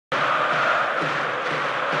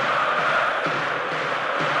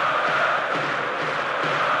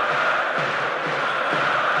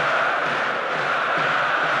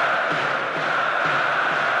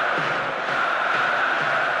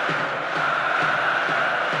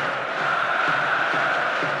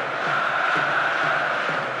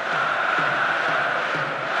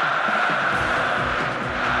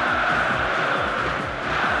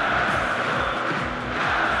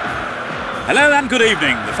And good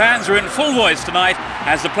evening. The fans are in full voice tonight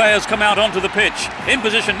as the players come out onto the pitch. In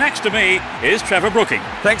position next to me is Trevor Brooking.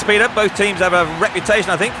 Thanks, Peter. Both teams have a reputation,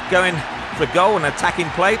 I think, going for goal and attacking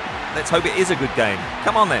play. Let's hope it is a good game.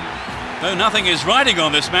 Come on then. Though nothing is riding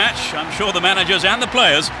on this match, I'm sure the managers and the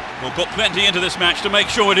players will put plenty into this match to make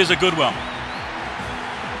sure it is a good one.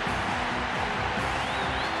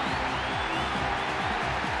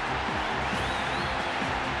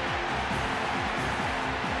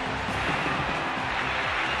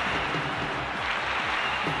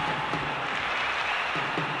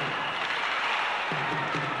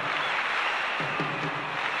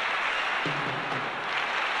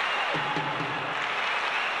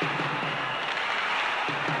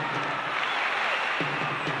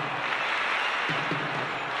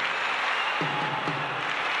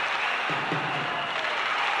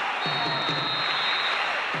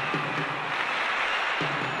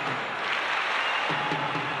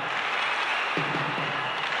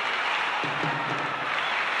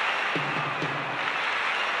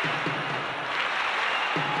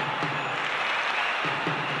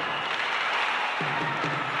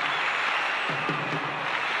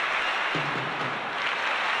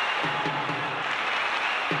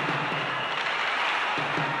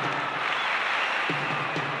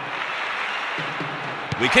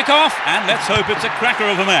 We kick off, and let's hope it's a cracker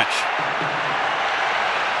of a match.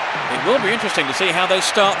 It will be interesting to see how they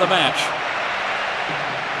start the match.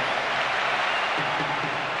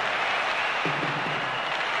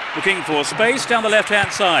 Looking for space down the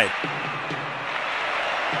left-hand side.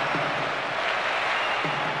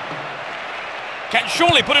 Can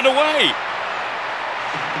surely put it away.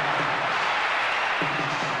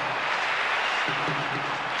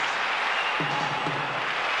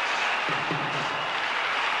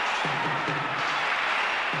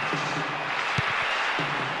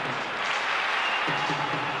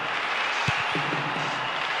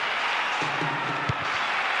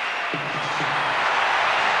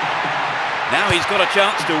 Now he's got a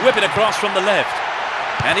chance to whip it across from the left.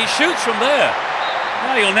 And he shoots from there.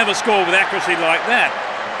 Now he'll never score with accuracy like that.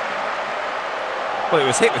 Well, it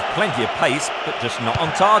was hit with plenty of pace, but just not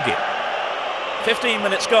on target. 15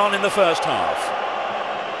 minutes gone in the first half.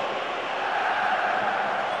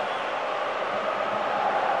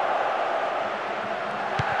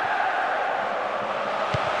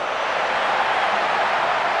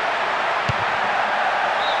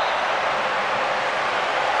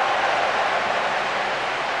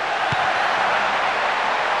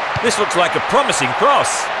 This looks like a promising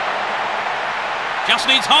cross. Just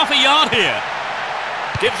needs half a yard here.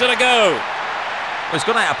 Gives it a go. Well, he's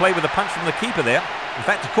gone out of play with a punch from the keeper there. In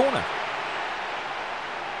fact, a corner.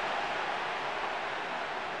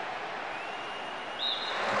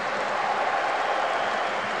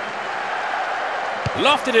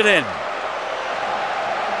 Lofted it in.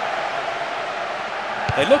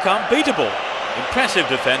 They look unbeatable. Impressive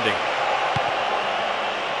defending.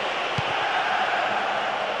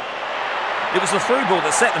 It was the through ball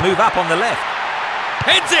that set the move up on the left.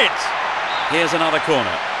 Heads it! Here's another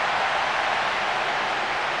corner.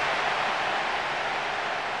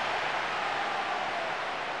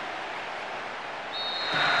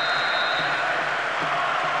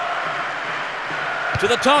 To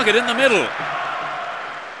the target in the middle.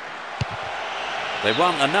 They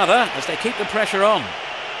want another as they keep the pressure on.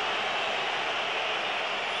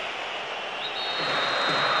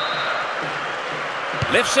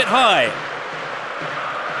 Lifts it high.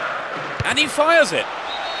 And he fires it.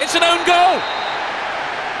 It's an own goal.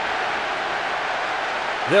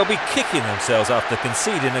 They'll be kicking themselves after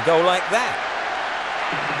conceding a goal like that.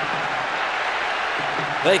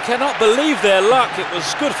 They cannot believe their luck. It was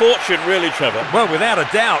good fortune, really, Trevor. Well, without a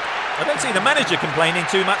doubt. I don't see the manager complaining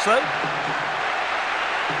too much, though.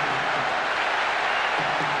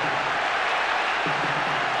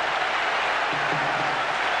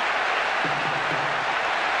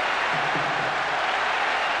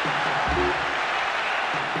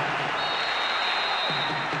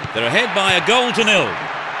 They're ahead by a goal to nil.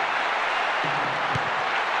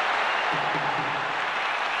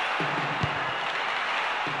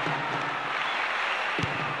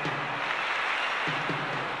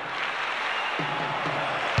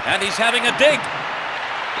 And he's having a dig.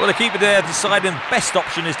 Well, the keeper there deciding best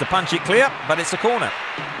option is to punch it clear, but it's a corner.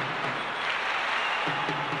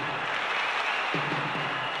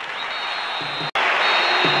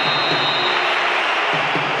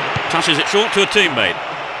 Touches it short to a teammate.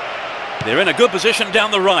 They're in a good position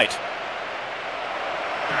down the right.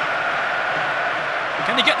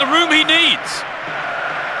 Can he get the room he needs?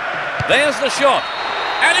 There's the shot.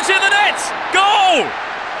 And it's in the net! Goal!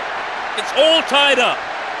 It's all tied up.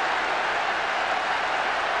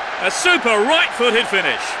 A super right-footed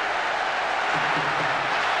finish.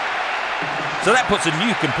 So that puts a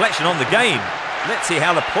new complexion on the game. Let's see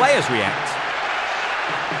how the players react.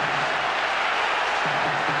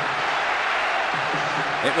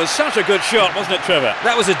 It was such a good shot, wasn't it, Trevor?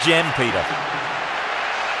 That was a gem, Peter.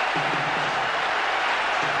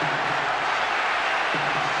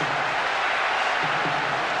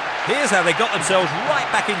 Here's how they got themselves right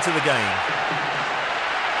back into the game.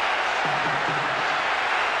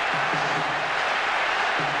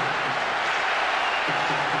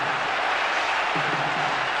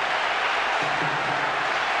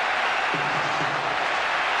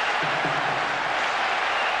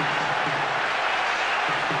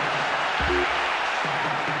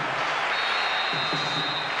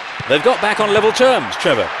 They've got back on level terms,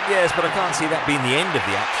 Trevor. Yes, but I can't see that being the end of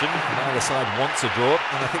the action. Neither side wants a draw,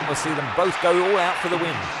 and I think we'll see them both go all out for the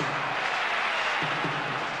win.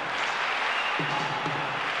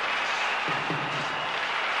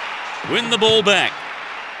 Win the ball back.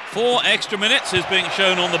 4 extra minutes is being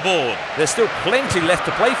shown on the board. There's still plenty left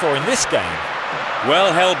to play for in this game.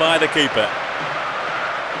 Well held by the keeper.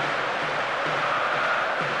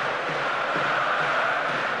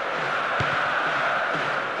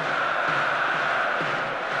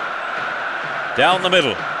 Down the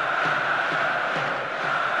middle.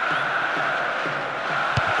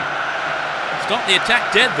 Stop the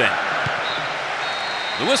attack dead then.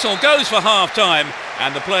 The whistle goes for half-time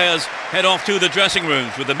and the players head off to the dressing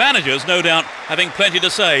rooms, with the managers no doubt having plenty to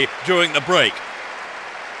say during the break.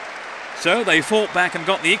 So they fought back and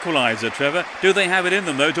got the equaliser, Trevor. Do they have it in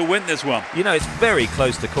them though to win this one? You know, it's very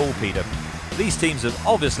close to call, Peter. These teams have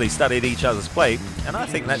obviously studied each other's play, and I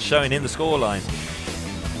think that's showing in the scoreline.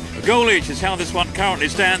 A goal each is how this one currently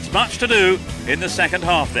stands. Much to do in the second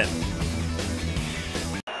half then.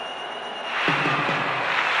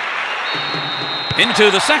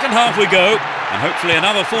 Into the second half we go, and hopefully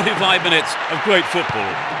another 45 minutes of great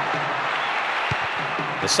football.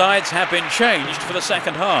 The sides have been changed for the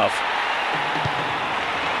second half.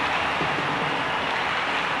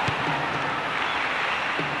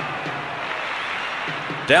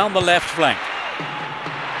 Down the left flank.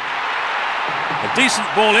 A decent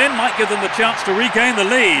ball in might give them the chance to regain the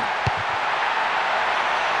lead.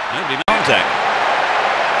 Nobody contact.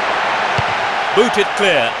 Booted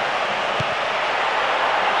clear.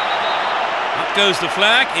 Up goes the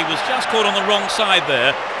flag. He was just caught on the wrong side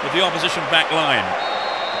there with the opposition back line.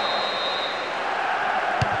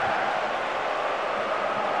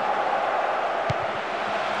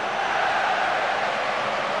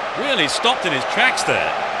 Really stopped in his tracks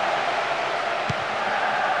there.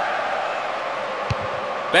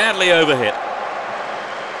 Badly overhit.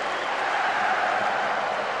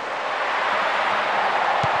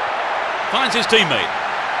 Finds his teammate.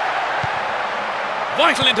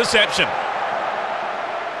 Vital interception.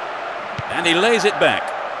 And he lays it back.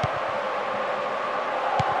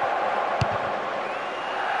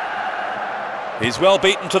 He's well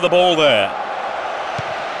beaten to the ball there.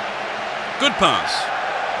 Good pass.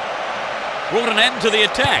 Brought an end to the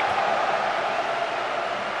attack.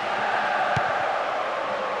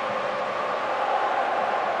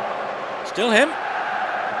 Still him.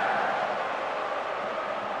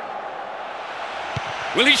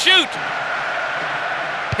 Will he shoot?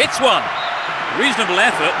 Hits one. Reasonable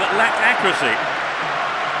effort, but lacked accuracy.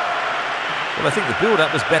 Well, I think the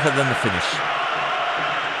build-up was better than the finish.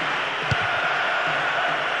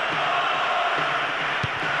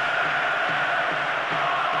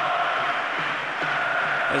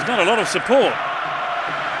 There's not a lot of support.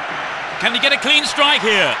 Can he get a clean strike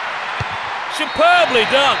here? Superbly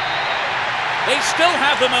done. They still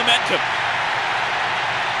have the momentum.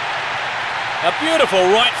 A beautiful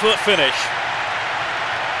right foot finish.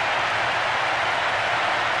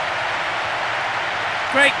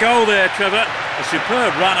 Great goal there, Trevor. A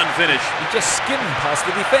superb run and finish. He just skimmed past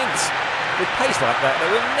the defence. With pace like that, they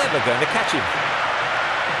were never going to catch him.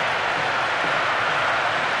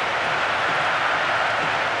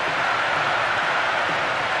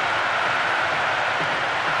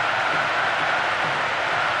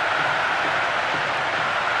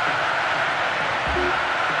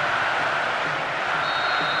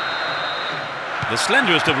 The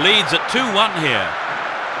slenderest of leads at 2-1 here.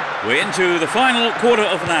 We're into the final quarter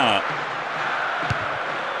of an hour.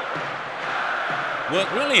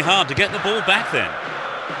 Worked really hard to get the ball back then.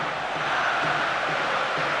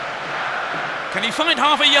 Can he find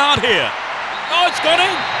half a yard here? Oh, it's got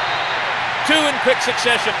in! 2 in quick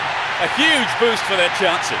succession. A huge boost for their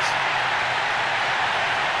chances.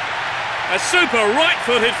 A super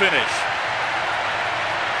right-footed finish.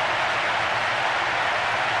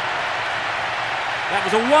 That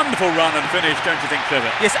was a wonderful run and finish, don't you think, Trevor?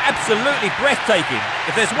 Yes, absolutely breathtaking.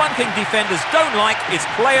 If there's one thing defenders don't like, it's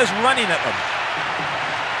players running at them.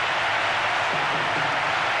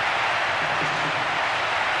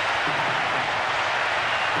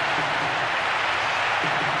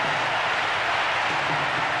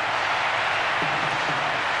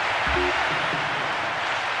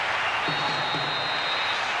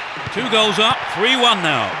 Two goals up, 3-1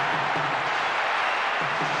 now.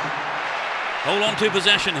 Hold on to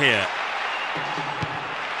possession here.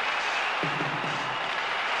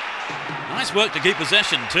 Nice work to keep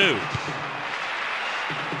possession too.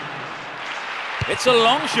 It's a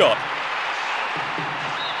long shot.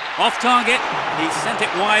 Off target, he sent it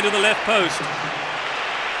wide of the left post.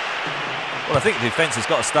 Well, I think the defence has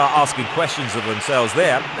got to start asking questions of themselves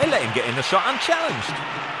there. They let him get in the shot unchallenged.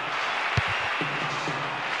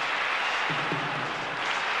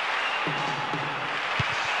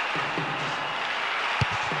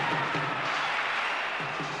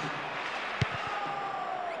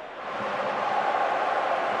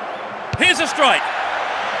 Here's a strike.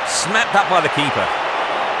 Snapped up by the keeper.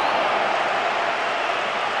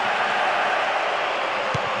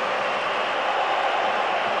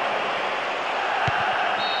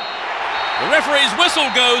 The referee's whistle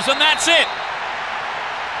goes and that's it.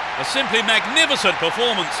 A simply magnificent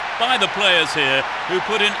performance by the players here who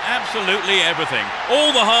put in absolutely everything.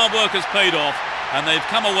 All the hard work has paid off and they've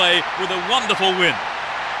come away with a wonderful win.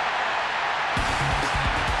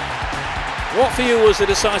 What for you was the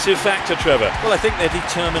decisive factor, Trevor? Well, I think their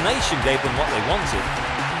determination gave them what they wanted.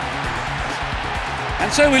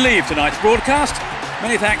 And so we leave tonight's broadcast.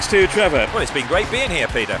 Many thanks to Trevor. Well, it's been great being here,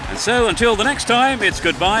 Peter. And so until the next time, it's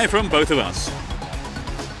goodbye from both of us.